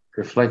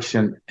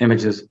reflection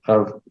images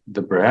of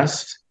the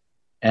breast.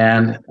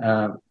 And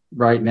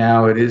right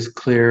now it is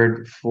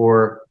cleared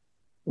for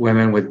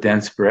women with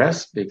dense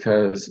breasts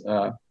because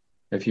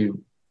if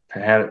you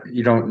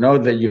don't know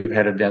that you've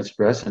had a dense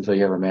breast until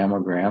you have a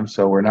mammogram.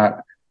 So we're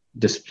not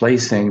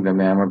displacing the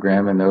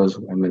mammogram in those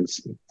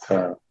women's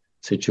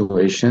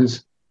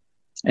situations.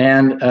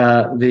 And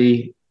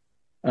the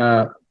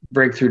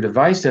breakthrough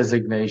device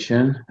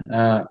designation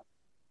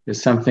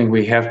is something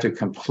we have to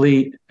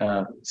complete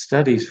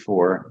studies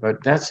for,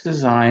 but that's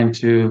designed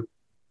to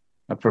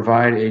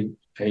provide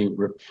a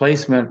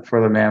replacement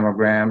for the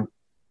mammogram,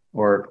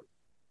 or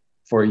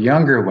for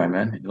younger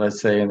women, let's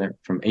say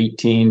from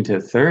 18 to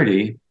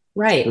 30,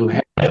 right, who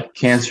have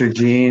cancer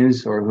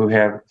genes or who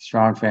have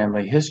strong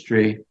family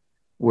history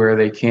where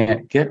they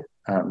can't get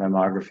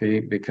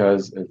mammography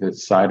because of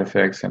its side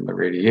effects and the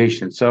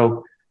radiation.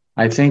 So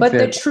I think but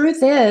the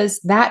truth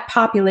is that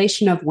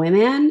population of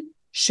women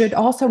should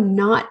also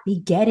not be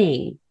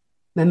getting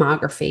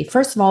mammography.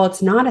 First of all,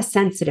 it's not a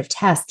sensitive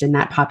test in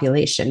that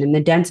population. In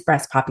the dense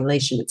breast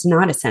population, it's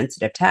not a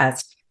sensitive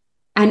test.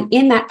 And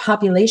in that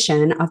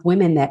population of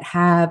women that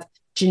have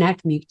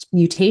genetic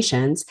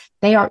mutations,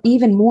 they are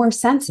even more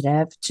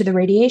sensitive to the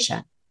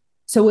radiation.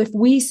 So if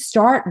we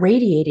start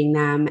radiating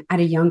them at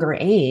a younger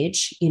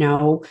age,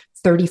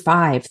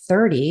 35,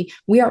 30,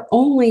 we are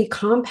only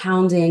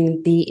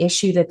compounding the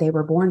issue that they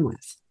were born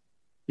with.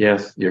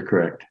 Yes, you're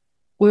correct.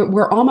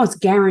 We're almost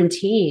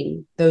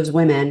guaranteeing those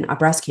women a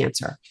breast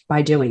cancer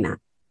by doing that,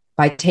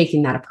 by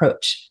taking that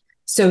approach.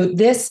 So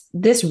this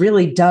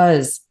really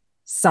does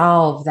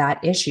solve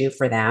that issue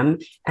for them.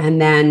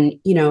 And then,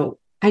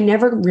 I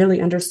never really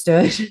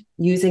understood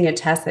using a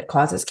test that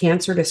causes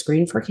cancer to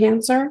screen for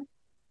cancer.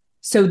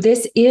 So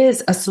this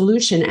is a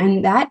solution.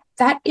 And that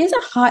is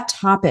a hot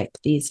topic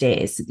these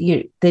days,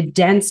 the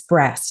dense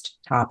breast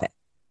topic.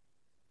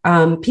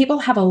 People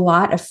have a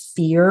lot of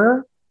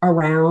fear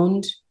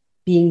around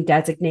being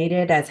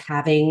designated as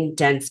having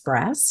dense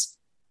breasts.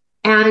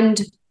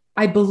 And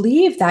I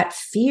believe that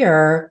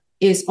fear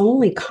is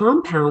only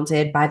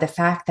compounded by the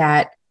fact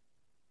that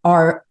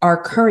our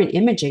current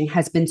imaging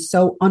has been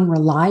so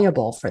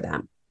unreliable for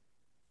them.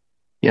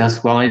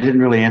 Yes, well, I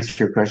didn't really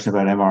answer your question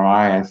about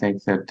MRI. I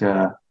think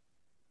that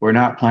we're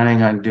not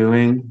planning on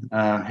doing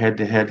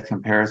head-to-head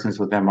comparisons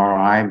with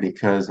MRI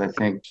because I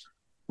think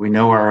we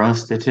know our own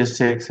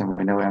statistics and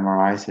we know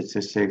MRI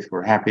statistics.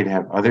 We're happy to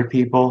have other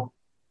people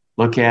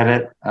look at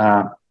it.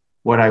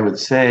 What I would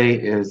say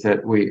is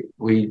that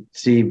we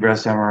see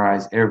breast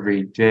MRIs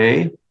every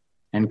day.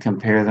 and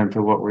compare them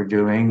to what we're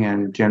doing.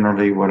 And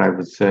generally what I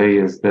would say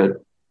is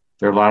that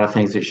there are a lot of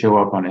things that show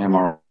up on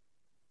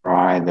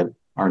MRI that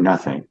are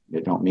nothing,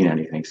 that don't mean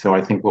anything. So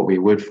I think what we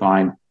would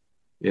find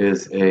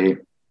is a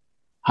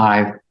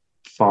high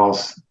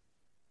false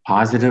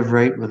positive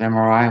rate with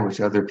MRI,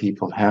 which other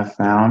people have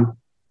found.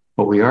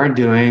 What we are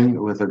doing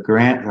with a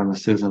grant from the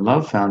Susan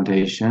Love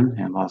Foundation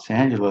in Los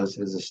Angeles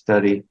is a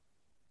study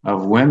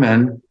of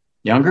women,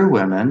 younger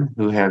women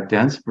who have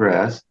dense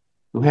breasts,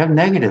 who have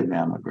negative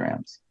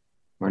mammograms.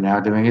 We're now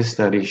doing a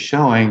study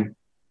showing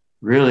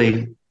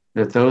really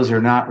that those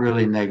are not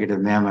really negative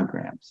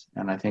mammograms.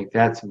 And I think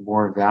that's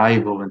more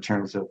valuable in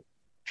terms of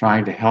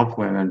trying to help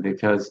women,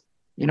 because,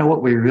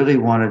 what we really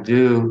want to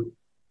do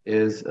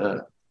is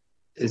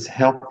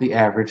help the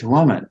average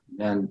woman.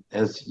 And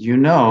as you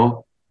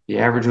know, the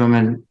average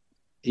woman,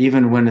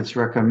 even when it's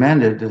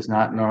recommended, does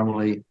not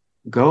normally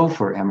go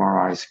for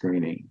MRI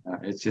screening.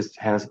 It just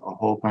has a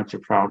whole bunch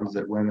of problems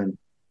that women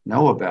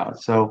know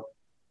about. So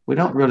we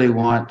don't really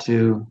want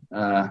to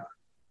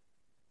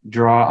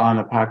draw on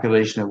a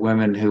population of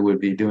women who would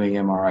be doing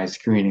MRI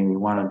screening. We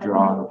want to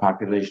draw on a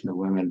population of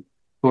women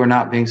who are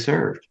not being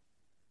served.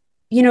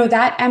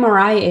 That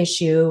MRI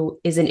issue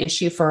is an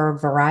issue for a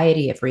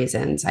variety of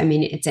reasons. I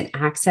mean, it's an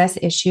access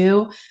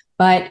issue,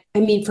 but I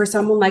mean, for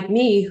someone like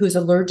me who's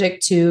allergic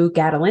to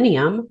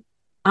gadolinium,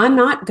 I'm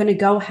not going to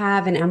go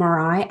have an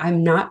MRI.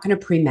 I'm not going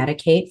to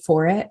pre-medicate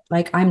for it.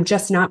 I'm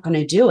just not going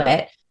to do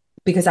it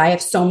because I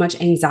have so much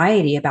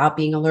anxiety about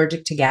being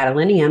allergic to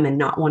gadolinium and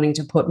not wanting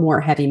to put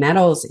more heavy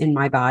metals in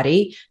my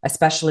body,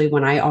 especially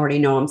when I already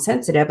know I'm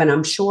sensitive. And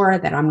I'm sure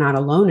that I'm not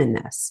alone in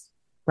this,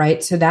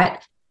 right? So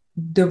that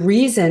the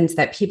reasons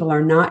that people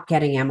are not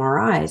getting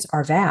MRIs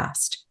are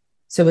vast.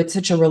 So it's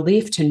such a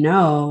relief to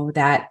know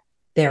that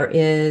there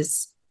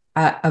is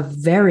a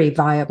very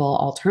viable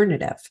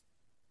alternative.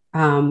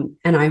 And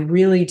I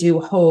really do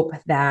hope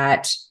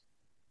that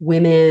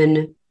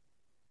women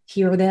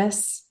hear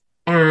this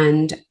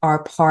and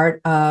are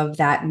part of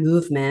that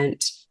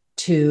movement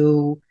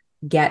to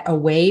get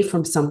away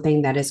from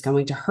something that is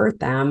going to hurt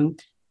them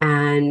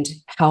and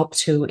help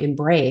to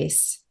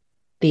embrace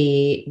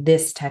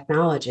this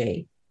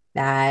technology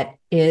that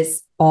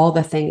is all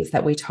the things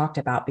that we talked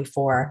about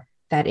before,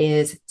 that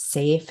is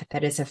safe,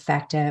 that is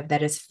effective,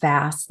 that is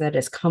fast, that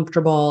is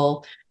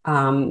comfortable,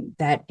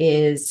 that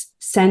is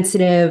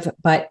sensitive,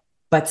 but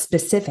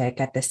specific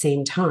at the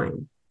same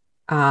time.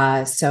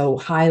 So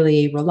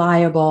highly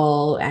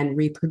reliable and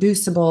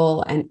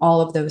reproducible and all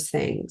of those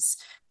things.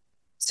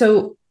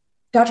 So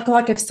Dr.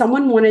 Clark, if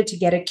someone wanted to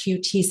get a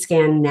QT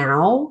scan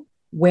now,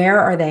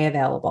 where are they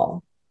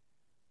available?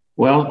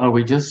 Well,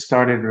 we just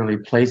started really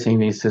placing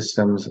these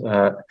systems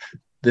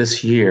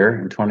this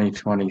year in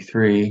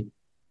 2023.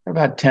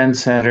 About 10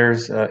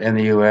 centers in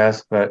the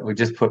U.S., but we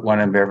just put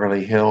one in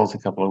Beverly Hills a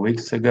couple of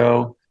weeks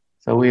ago.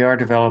 So we are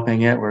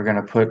developing it. We're going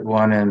to put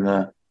one in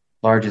the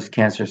largest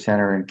cancer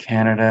center in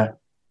Canada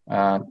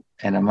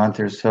in a month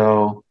or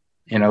so.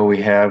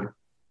 We have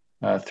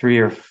 3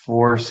 or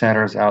 4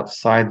 centers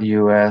outside the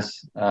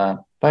U.S.,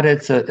 but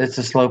it's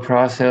a slow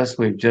process.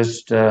 We've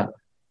just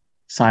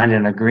signed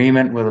an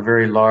agreement with a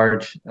very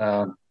large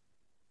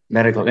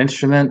medical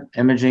instrument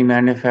imaging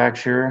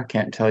manufacturer. I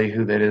can't tell you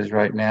who that is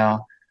right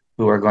now,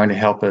 who are going to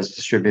help us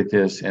distribute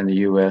this in the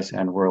U.S.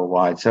 and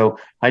worldwide. So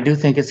I do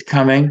think it's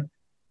coming,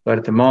 but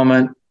at the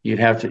moment, you'd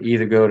have to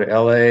either go to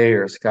L.A.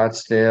 or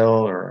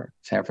Scottsdale or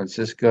San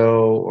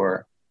Francisco,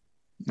 or,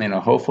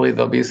 hopefully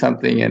there'll be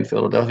something in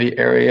Philadelphia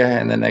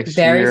area in the next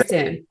year.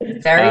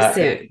 Very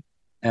soon.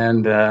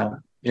 And,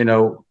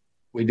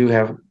 we do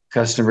have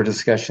customer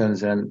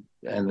discussions in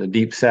the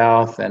Deep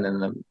South and in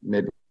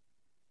the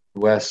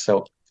Midwest.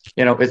 So,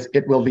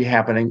 it will be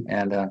happening.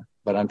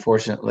 But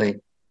unfortunately,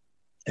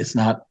 it's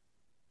not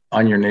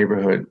on your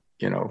neighborhood,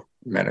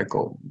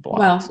 medical blocks.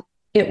 Well,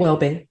 it will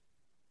be.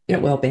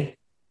 It will be.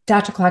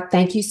 Dr. Clark,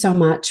 thank you so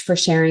much for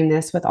sharing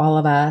this with all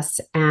of us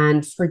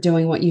and for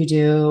doing what you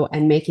do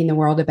and making the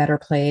world a better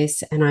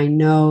place. And I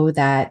know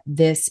that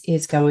this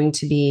is going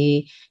to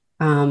be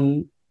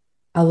a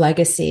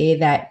legacy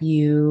that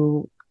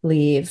you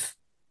leave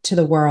to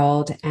the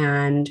world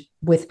and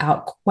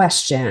without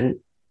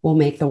question will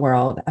make the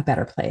world a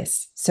better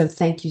place. So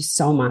thank you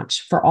so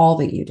much for all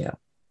that you do.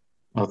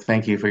 Well,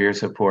 thank you for your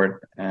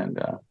support and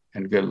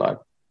good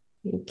luck.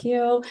 Thank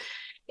you.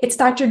 It's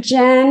Dr.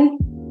 Jen.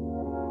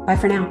 Bye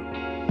for now.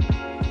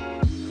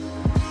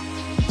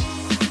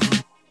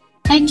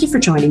 Thank you for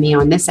joining me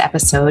on this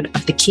episode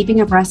of the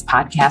Keeping Abreast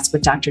podcast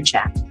with Dr.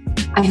 Jen.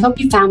 I hope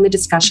you found the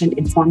discussion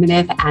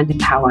informative and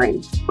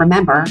empowering.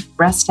 Remember,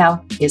 breast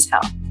health is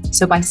health.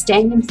 So by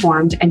staying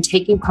informed and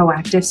taking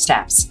proactive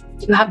steps,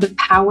 you have the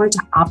power to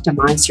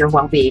optimize your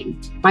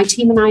well-being. My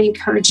team and I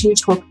encourage you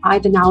to apply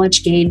the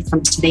knowledge gained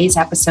from today's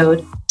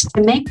episode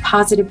to make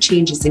positive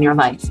changes in your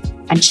life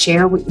and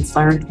share what you've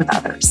learned with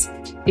others.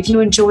 If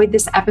you enjoyed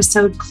this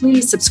episode,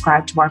 please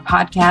subscribe to our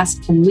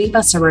podcast and leave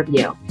us a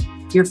review.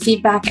 Your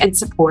feedback and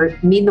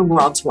support mean the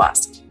world to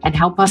us and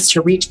help us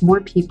to reach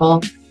more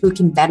people who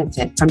can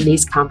benefit from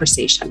these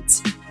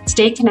conversations.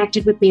 Stay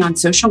connected with me on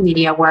social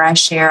media where I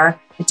share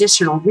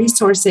additional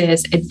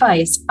resources,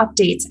 advice,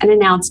 updates, and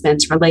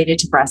announcements related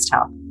to breast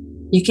health.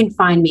 You can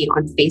find me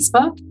on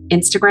Facebook,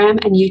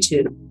 Instagram, and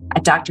YouTube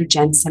at Dr.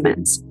 Jen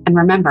Simmons. And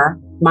remember,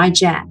 my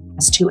Jen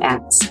has 2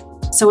 N's.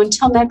 So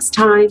until next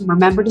time,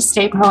 remember to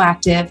stay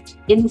proactive,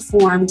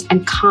 informed,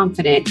 and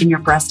confident in your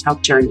breast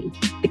health journey.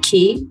 The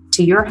key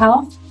to your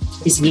health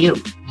is you.